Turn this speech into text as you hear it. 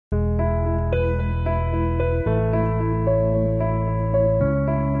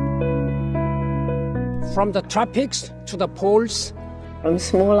from the tropics to the poles, from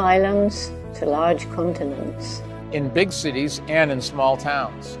small islands to large continents, in big cities and in small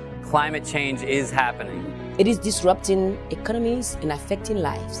towns. Climate change is happening. It is disrupting economies and affecting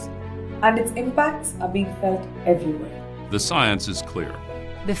lives. And its impacts are being felt everywhere. The science is clear.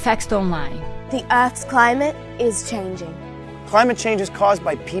 The facts don't lie. The Earth's climate is changing. Climate change is caused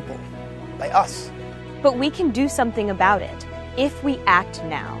by people, by us. But we can do something about it if we act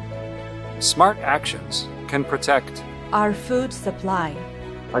now. Smart actions can protect our food supply,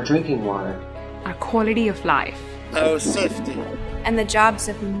 our drinking water, our quality of life, our safety, and the jobs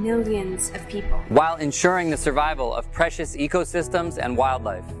of millions of people, while ensuring the survival of precious ecosystems and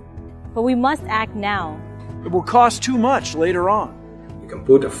wildlife. But we must act now. It will cost too much later on. We can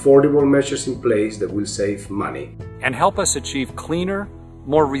put affordable measures in place that will save money and help us achieve cleaner,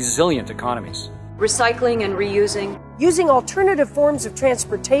 more resilient economies. Recycling and reusing. Using alternative forms of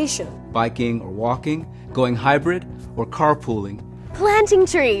transportation. Biking or walking, going hybrid or carpooling. Planting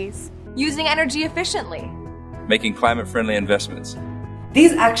trees. Using energy efficiently. Making climate-friendly investments.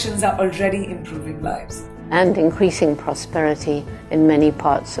 These actions are already improving lives. And increasing prosperity in many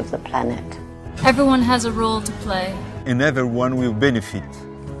parts of the planet. Everyone has a role to play. And everyone will benefit.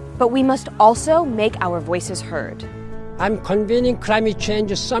 But we must also make our voices heard. I'm convening Climate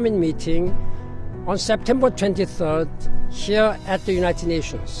Change Summit meeting on September 23rd here at the United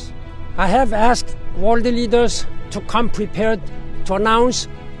Nations. I have asked world leaders to come prepared to announce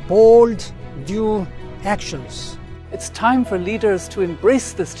bold, new actions. It's time for leaders to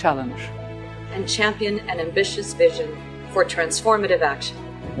embrace this challenge and champion an ambitious vision for transformative action.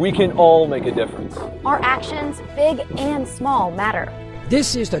 We can all make a difference. Our actions, big and small, matter.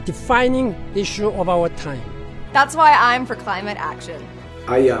 This is the defining issue of our time. That's why I'm for climate action.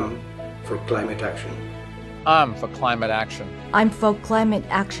 I am for climate action. I'm for climate action. I'm for climate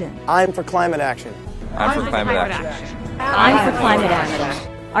action. I'm for climate action. I'm for climate action. I'm for climate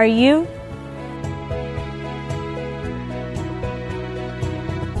action. Are you?